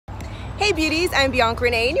Hey beauties, I'm Bianca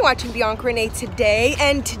Renee and you're watching Bianca Renee Today,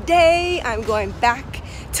 and today I'm going back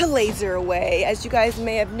to LaserAway. As you guys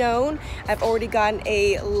may have known, I've already gotten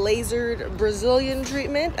a lasered Brazilian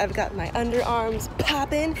treatment. I've got my underarms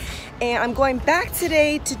popping and I'm going back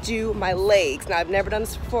today to do my legs. Now I've never done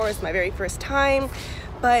this before, it's my very first time,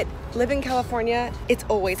 but living in California, it's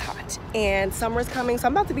always hot and summer's coming, so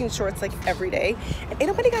I'm about to be in shorts like every day and ain't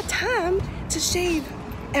nobody got time to shave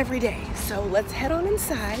every day. So let's head on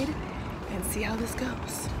inside and see how this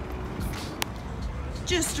goes.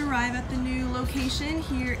 Just arrived at the new location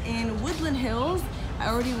here in Woodland Hills. I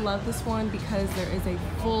already love this one because there is a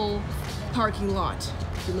full parking lot.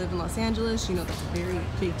 If you live in Los Angeles, you know that's a very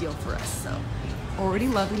big deal for us. So already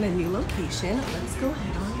loving the new location. Let's go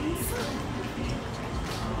head on inside.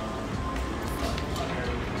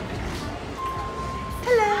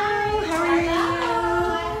 Hello, how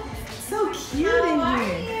are you? So cute in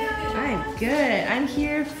here. I'm good. I'm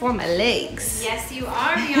here for my legs. Yes, you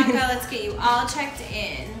are, Bianca. Let's get you all checked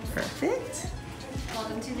in. Perfect.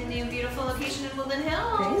 Welcome to the new beautiful location in Woodland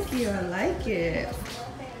Hills. Thank you. I like it.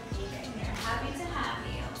 We're happy to have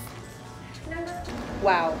you.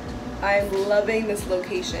 Wow. I'm loving this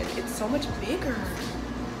location. It's so much bigger.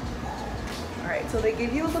 All right, so they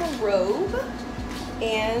give you a little robe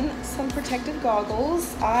and some protective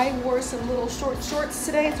goggles. I wore some little short shorts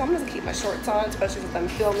today, so I'm gonna keep my shorts on, especially since I'm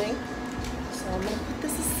filming. So I'm gonna put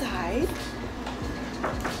this aside.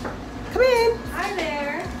 Come in. Hi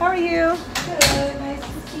there. How are you? Good. Nice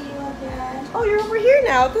to see you again. Oh, you're over here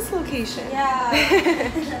now at this location. Yeah.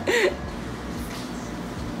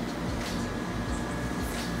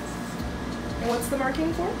 And what's the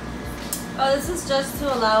marking for? Oh, this is just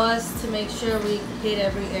to allow us to make sure we hit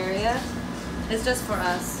every area. It's just for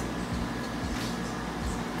us.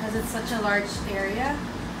 Because it's such a large area.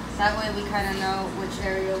 That way we kind of know which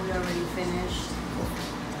area we already finished.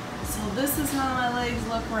 So this is how my legs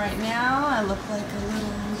look right now. I look like a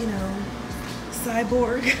little, you know,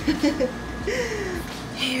 cyborg.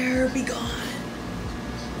 Hair be gone.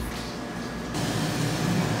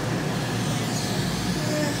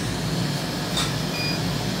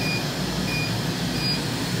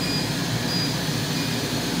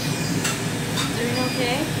 Doing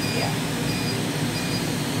okay? Yeah.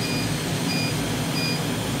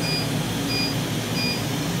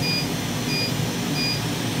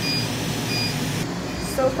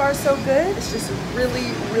 So far so good. It's just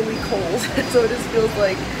really, really cold. So it just feels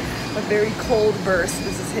like a very cold burst.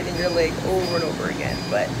 This is hitting your leg over and over again,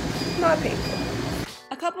 but not painful.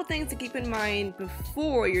 A couple things to keep in mind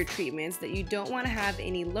before your treatments: that you don't want to have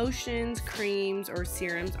any lotions, creams, or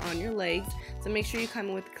serums on your legs. So make sure you come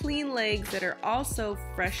in with clean legs that are also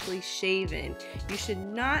freshly shaven. You should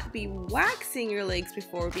not be waxing your legs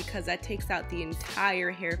before because that takes out the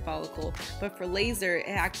entire hair follicle. But for laser, it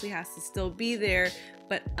actually has to still be there,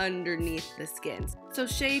 but underneath the skin. So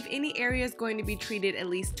shave any areas going to be treated at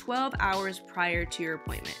least 12 hours prior to your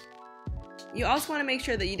appointment. You also want to make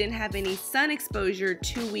sure that you didn't have any sun exposure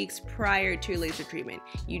 2 weeks prior to your laser treatment.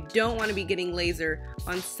 You don't want to be getting laser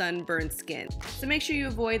on sunburned skin. So make sure you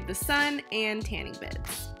avoid the sun and tanning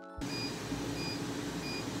beds.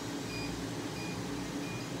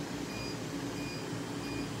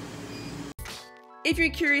 If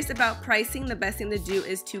you're curious about pricing, the best thing to do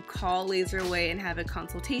is to call LaserAway and have a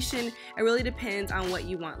consultation. It really depends on what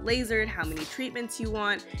you want lasered, how many treatments you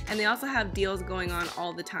want, and they also have deals going on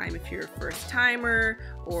all the time. If you're a first timer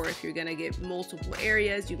or if you're gonna get multiple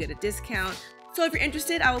areas, you get a discount. So if you're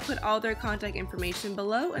interested, I will put all their contact information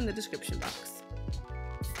below in the description box.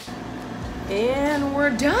 And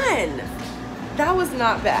we're done. That was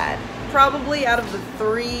not bad. Probably out of the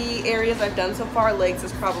 3 areas I've done so far, legs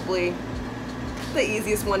is probably the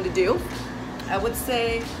easiest one to do. I would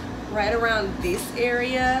say right around this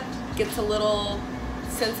area gets a little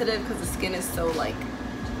sensitive because the skin is so like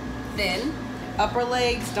thin. Upper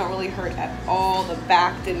legs don't really hurt at all. The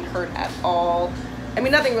back didn't hurt at all. I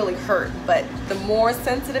mean, nothing really hurt, but the more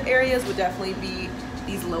sensitive areas would definitely be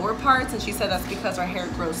these lower parts, and she said that's because our hair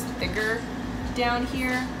grows thicker down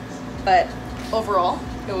here. But overall,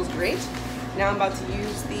 it was great. Now I'm about to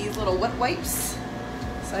use these little wet wipes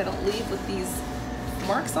so I don't leave with these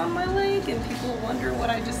marks on my leg and people wonder what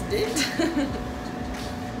I just did.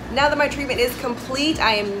 Now that my treatment is complete,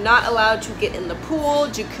 I am not allowed to get in the pool,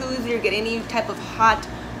 jacuzzi, or get any type of hot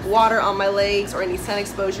water on my legs or any sun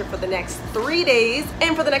exposure for the next 3 days.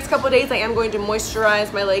 And for the next couple of days, I am going to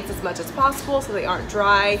moisturize my legs as much as possible so they aren't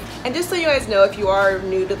dry. And just so you guys know, if you are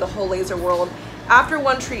new to the whole laser world, After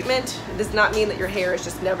one treatment, it does not mean that your hair is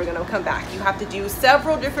just never gonna come back. You have to do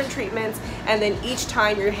several different treatments, and then each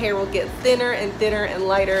time your hair will get thinner and thinner and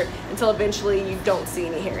lighter until eventually you don't see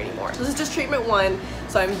any hair anymore. So this is just treatment 1,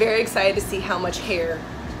 so I'm very excited to see how much hair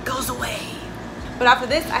goes away. But after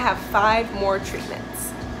this, I have 5 more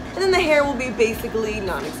treatments. And then the hair will be basically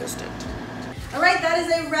non-existent. All right, that is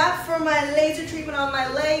a wrap for my laser treatment on my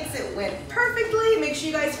legs. It went perfectly. Make sure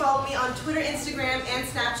you guys follow me on Twitter, Instagram, and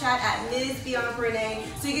Snapchat at Ms. BiancaRenee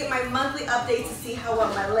so you get my monthly updates to see how well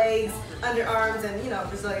my legs, underarms, and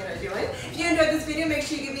Brazilian are doing. If you enjoyed this video, make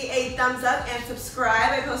sure you give me a thumbs up and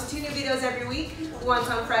subscribe. I post 2 new videos every week, once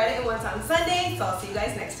on Friday and once on Sunday, so I'll see you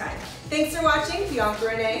guys next time. Thanks for watching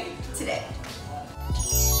BiancaRenee Today.